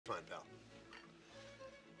fine, pal.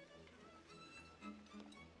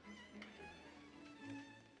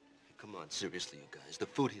 Come on, seriously, you guys. The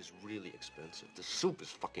food here is really expensive. The soup is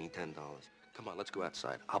fucking $10. Come on, let's go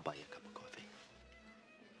outside. I'll buy you a cup of coffee.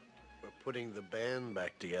 We're putting the band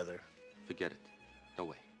back together. Forget it. No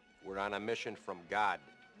way. We're on a mission from God.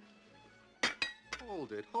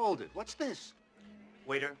 Hold it, hold it. What's this?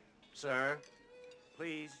 Waiter, sir,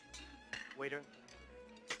 please. Waiter.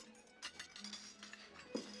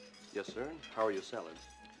 Yes, sir. How are your salads?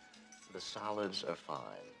 The salads are fine.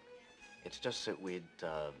 It's just that we'd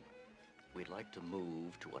like to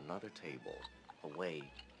move to another table, away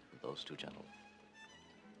from those two gentlemen.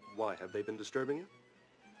 Why? Have they been disturbing you?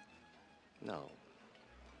 No.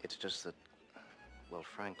 It's just that, well,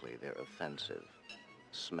 frankly, they're offensive.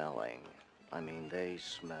 Smelling. I mean, they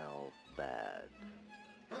smell bad.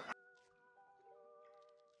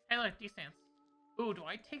 Hey, look, D-stance. Ooh, do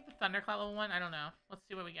I take the Thunderclap level 1? I don't know. Let's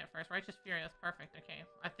see what we get first. Righteous Fury, that's perfect. Okay.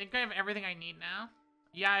 I think I have everything I need now.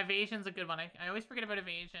 Yeah, Evasion's a good one. I always forget about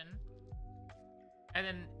Evasion. And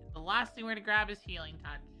then the last thing we're gonna grab is Healing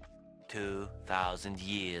Touch. 2,000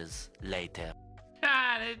 years later.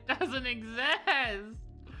 God, it doesn't exist!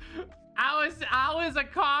 How is a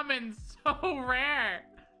common so rare?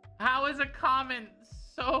 How is a common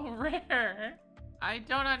so rare? I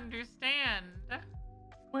don't understand.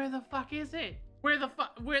 Where the fuck is it? Where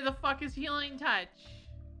the fuck is Healing Touch?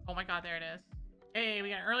 Oh my god, there it is. Hey, we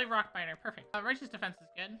got an early rock biter. Perfect. Righteous Defense is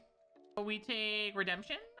good. We take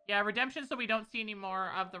Redemption. Yeah, Redemption so we don't see any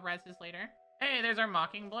more of the reses later. Hey, there's our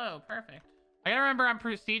Mocking Blow. Perfect. I gotta remember I'm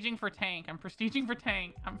prestiging for tank. I'm prestiging for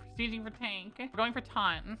tank. I'm prestiging for tank. We're going for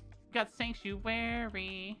taunt. We got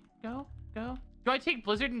Sanctuary. Go, go. Do I take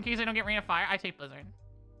Blizzard in case I don't get Rain of Fire? I take Blizzard.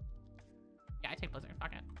 Yeah, I take Blizzard.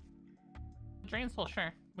 Fuck it. Drain Soul,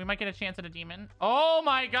 sure. We might get a chance at a demon. Oh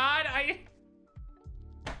my god,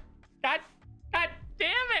 God damn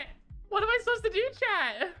it! What am I supposed to do,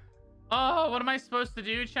 chat? Oh, what am I supposed to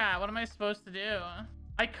do, chat? What am I supposed to do?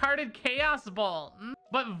 I carded Chaos Bolt,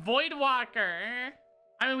 but Voidwalker.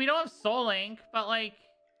 I mean, we don't have Soul Link, but like, do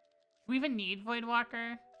we even need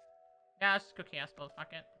Voidwalker? Yeah, let's just go Chaos Bolt,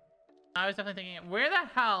 fuck it. I was definitely thinking, where the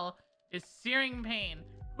hell is Searing Pain?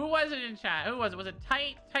 Who was it in chat? Who was it? Was it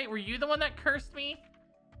Tight? Tight, were you the one that cursed me?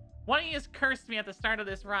 One of you cursed me at the start of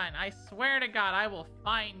this run. I swear to God, I will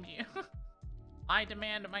find you. I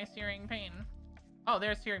demand my Searing Pain. Oh,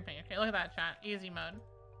 there's Searing Pain. Okay, look at that, chat. Easy mode.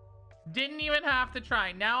 Didn't even have to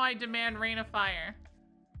try. Now I demand Rain of Fire.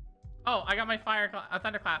 Oh, I got my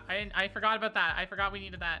Thunderclap. I forgot about that. I forgot we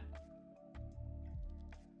needed that.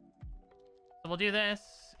 So we'll do this,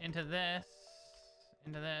 into this,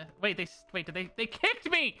 into this. Wait, they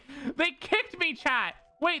kicked me! They kicked me, chat!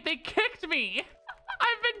 Wait, they kicked me!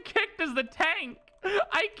 I've been kicked as the tank!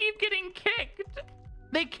 I keep getting kicked!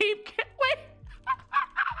 They keep wait!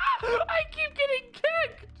 I keep getting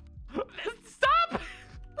kicked! Stop!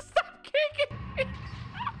 Stop kicking me!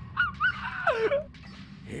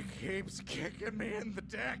 He keeps kicking me in the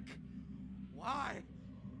dick. Why?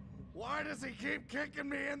 Why does he keep kicking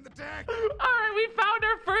me in the dick? Alright, we found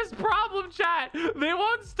our first problem, chat. They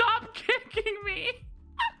won't stop kicking me.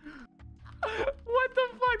 What the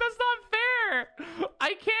fuck? That's not fair.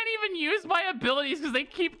 I can't even use my abilities because they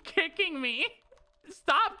keep kicking me.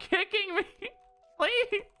 Stop kicking me.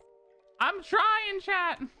 Please. I'm trying,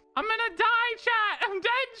 chat. I'm gonna die, chat. I'm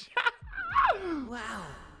dead, chat. Wow.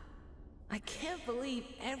 I can't believe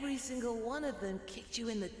every single one of them kicked you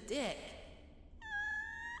in the dick.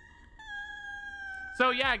 So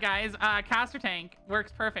yeah, guys, caster tank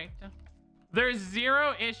works perfect. There's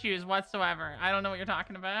 0 issues whatsoever. I don't know what you're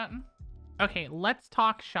talking about. Okay, let's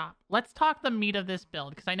talk shop. Let's talk the meat of this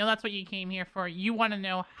build, because I know that's what you came here for. You want to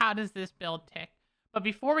know, how does this build tick? But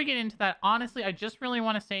before we get into that, honestly, I just really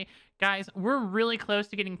want to say, guys, we're really close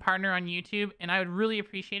to getting partner on YouTube, and I would really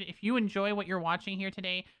appreciate it if you enjoy what you're watching here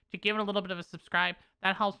today to give it a little bit of a subscribe.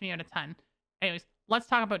 That helps me out a ton. Anyways, let's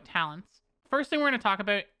talk about talents. First thing we're going to talk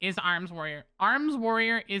about is Arms Warrior. Arms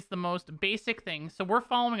Warrior is the most basic thing. So we're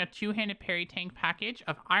following a two-handed parry tank package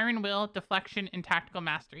of Iron Will, Deflection, and Tactical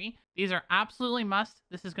Mastery. These are absolutely must.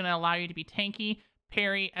 This is going to allow you to be tanky,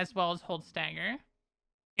 parry, as well as hold stagger.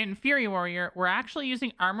 In Fury Warrior, we're actually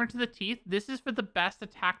using Armor to the Teeth. This is for the best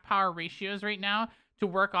attack power ratios right now to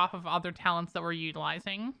work off of other talents that we're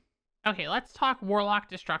utilizing. Okay, let's talk Warlock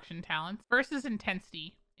Destruction talents. First is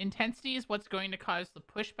Intensity. Intensity is what's going to cause the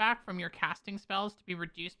pushback from your casting spells to be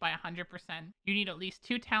reduced by 100%. You need at least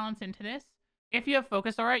 2 talents into this. If you have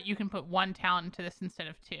Focus Aura, you can put 1 talent into this instead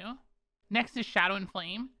of 2. Next is Shadow and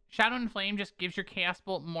Flame. Shadow and Flame just gives your Chaos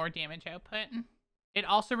Bolt more damage output. It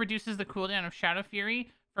also reduces the cooldown of Shadow Fury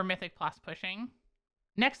for Mythic Plus pushing.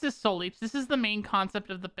 Next is Soul Leaps. This is the main concept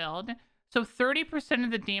of the build. So 30%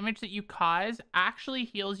 of the damage that you cause actually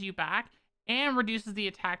heals you back and reduces the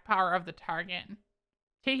attack power of the target.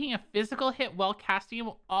 Taking a physical hit while casting it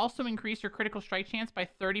will also increase your critical strike chance by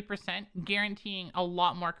 30%, guaranteeing a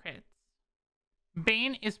lot more crits.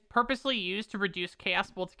 Bane is purposely used to reduce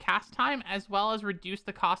Chaos Bolt's cast time, as well as reduce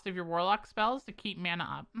the cost of your Warlock spells to keep mana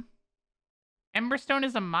up. Emberstone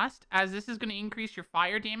is a must, as this is going to increase your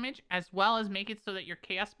fire damage, as well as make it so that your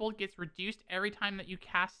Chaos Bolt gets reduced every time that you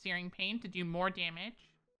cast Searing Pain to do more damage.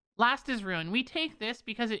 Last is Ruin. We take this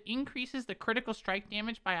because it increases the critical strike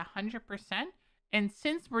damage by 100%, and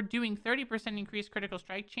since we're doing 30% increased critical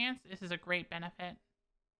strike chance, this is a great benefit.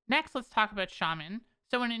 Next, let's talk about Shaman.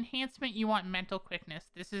 So an enhancement, you want Mental Quickness.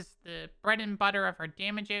 This is the bread and butter of our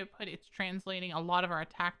damage output. It's translating a lot of our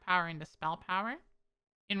attack power into spell power.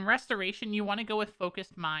 In Restoration, you want to go with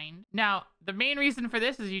Focused Mind. Now, the main reason for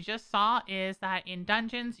this, as you just saw, is that in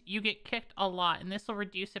dungeons, you get kicked a lot, and this will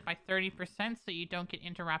reduce it by 30% so you don't get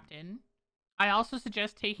interrupted. I also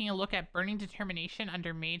suggest taking a look at Burning Determination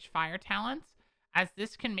under Mage Fire talents, as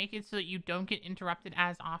this can make it so that you don't get interrupted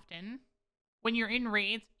as often. When you're in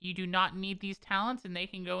raids, you do not need these talents, and they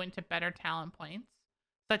can go into better talent points,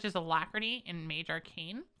 such as Alacrity in Mage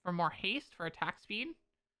Arcane for more haste for attack speed.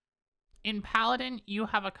 In Paladin, you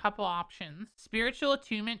have a couple options. Spiritual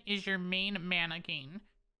Attunement is your main mana gain.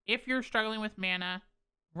 If you're struggling with mana,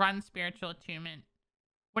 run Spiritual Attunement.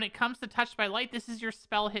 When it comes to Touched by Light, this is your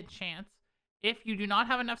spell hit chance. If you do not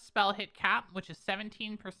have enough spell hit cap, which is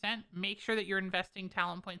 17%, make sure that you're investing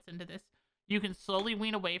talent points into this. You can slowly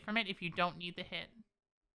wean away from it if you don't need the hit.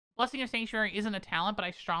 Blessing of Sanctuary isn't a talent, but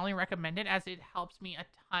I strongly recommend it as it helps me a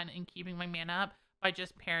ton in keeping my mana up by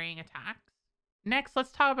just parrying attacks. Next,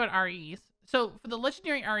 let's talk about REs. So for the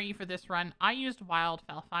legendary RE for this run, I used Wild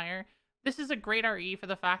Fellfire. This is a great RE for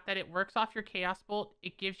the fact that it works off your Chaos Bolt,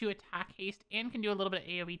 it gives you attack haste, and can do a little bit of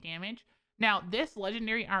AoE damage. Now, this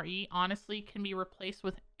legendary RE honestly can be replaced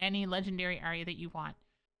with any legendary RE that you want.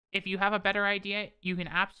 If you have a better idea, you can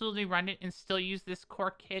absolutely run it and still use this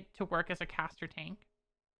core kit to work as a caster tank.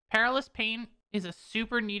 Perilous Pain is a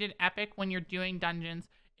super needed epic when you're doing dungeons.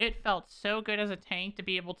 It felt so good as a tank to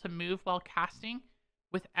be able to move while casting.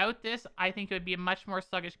 Without this, I think it would be a much more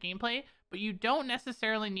sluggish gameplay, but you don't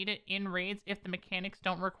necessarily need it in raids if the mechanics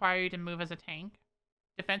don't require you to move as a tank.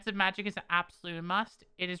 Defensive Magic is an absolute must.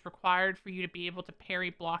 It is required for you to be able to parry,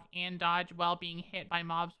 block, and dodge while being hit by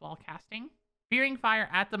mobs while casting. Fearing Fire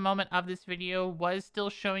at the moment of this video was still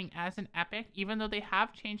showing as an epic, even though they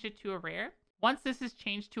have changed it to a rare. Once this is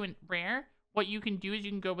changed to a rare, what you can do is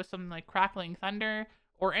you can go with something like Crackling Thunder,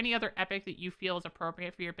 or any other epic that you feel is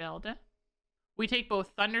appropriate for your build. We take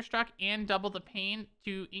both Thunderstruck and Double the Pain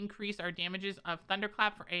to increase our damages of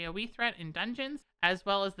Thunderclap for AoE threat in dungeons, as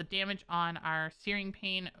well as the damage on our Searing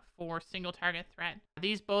Pain for single target threat.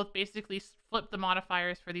 These both basically flip the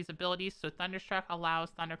modifiers for these abilities, so Thunderstruck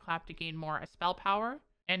allows Thunderclap to gain more spell power,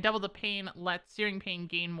 and Double the Pain lets Searing Pain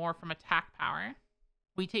gain more from attack power.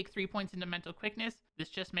 We take 3 points into Mental Quickness. This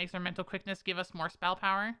just makes our Mental Quickness give us more spell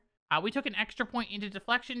power. We took an extra point into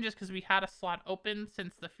Deflection just because we had a slot open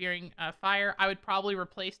since the Fearing Fire. I would probably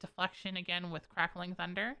replace Deflection again with Crackling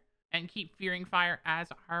Thunder and keep Fearing Fire as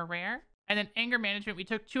our rare. And then Anger Management, we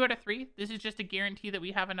took 2 out of 3. This is just a guarantee that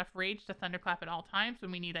we have enough rage to Thunderclap at all times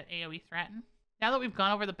when we need that AoE threat. Now that we've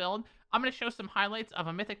gone over the build, I'm going to show some highlights of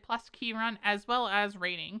a Mythic Plus key run as well as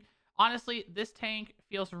raiding. Honestly, this tank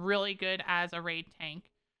feels really good as a raid tank.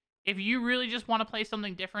 If you really just want to play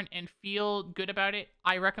something different and feel good about it,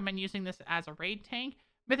 I recommend using this as a raid tank.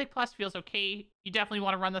 Mythic Plus feels okay. You definitely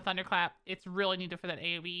want to run the Thunderclap. It's really needed for that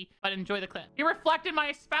AoE, but enjoy the clip. He reflected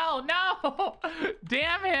my spell. No!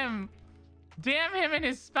 Damn him. Damn him and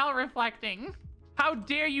his spell reflecting. How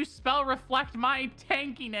dare you spell reflect my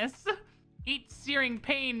tankiness? Eat Searing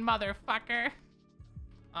Pain, motherfucker.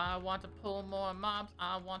 I want to pull more mobs.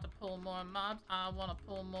 I want to pull more mobs. I want to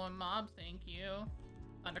pull more mobs. Thank you.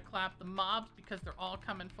 Thunderclap the mobs because they're all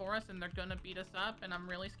coming for us and they're gonna beat us up, and I'm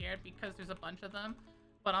really scared because there's a bunch of them,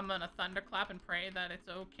 but I'm gonna Thunderclap and pray that it's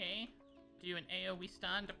okay. Do an AoE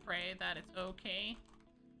stun to pray that it's okay.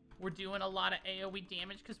 We're doing a lot of AoE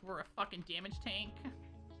damage because we're a fucking damage tank.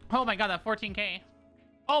 Oh my god, that 14k.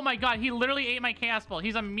 Oh my god, he literally ate my Chaos Bolt.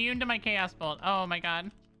 He's immune to my Chaos Bolt. Oh my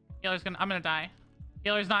god. I'm gonna die.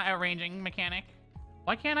 Healer's not outranging mechanic.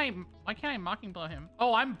 Why can't I Mocking Blow him?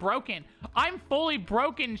 Oh, I'm broken. I'm fully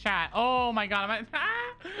broken, chat. Oh my god.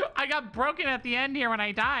 I got broken at the end here when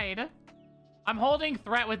I died. I'm holding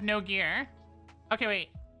threat with no gear. Okay,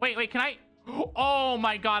 wait, can I? Oh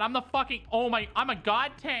my god, I'm the fucking, I'm a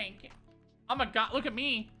god tank. I'm a god, look at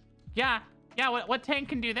me. Yeah, what tank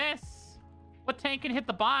can do this? What tank can hit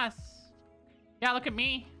the boss? Yeah, look at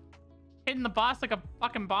me. Hitting the boss like a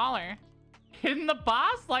fucking baller. Hitting the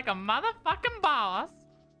boss like a motherfucking boss.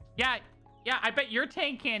 Yeah, I bet your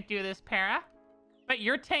tank can't do this, Para. Bet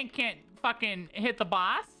your tank can't fucking hit the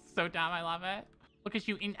boss. So dumb, I love it. Look at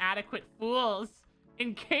you inadequate fools.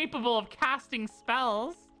 Incapable of casting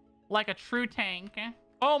spells like a true tank.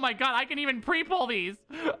 Oh my god, I can even pre-pull these.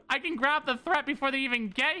 I can grab the threat before they even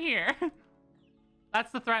get here.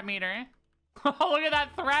 That's the threat meter. Oh, look at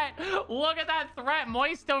that threat. Look at that threat.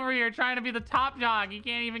 Moist over here trying to be the top dog. He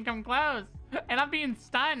can't even come close. And I'm being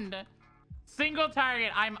stunned. Single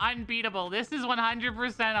target. I'm unbeatable. This is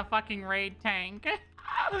 100% a fucking raid tank.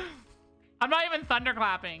 I'm not even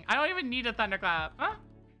thunderclapping. I don't even need a thunderclap. Huh?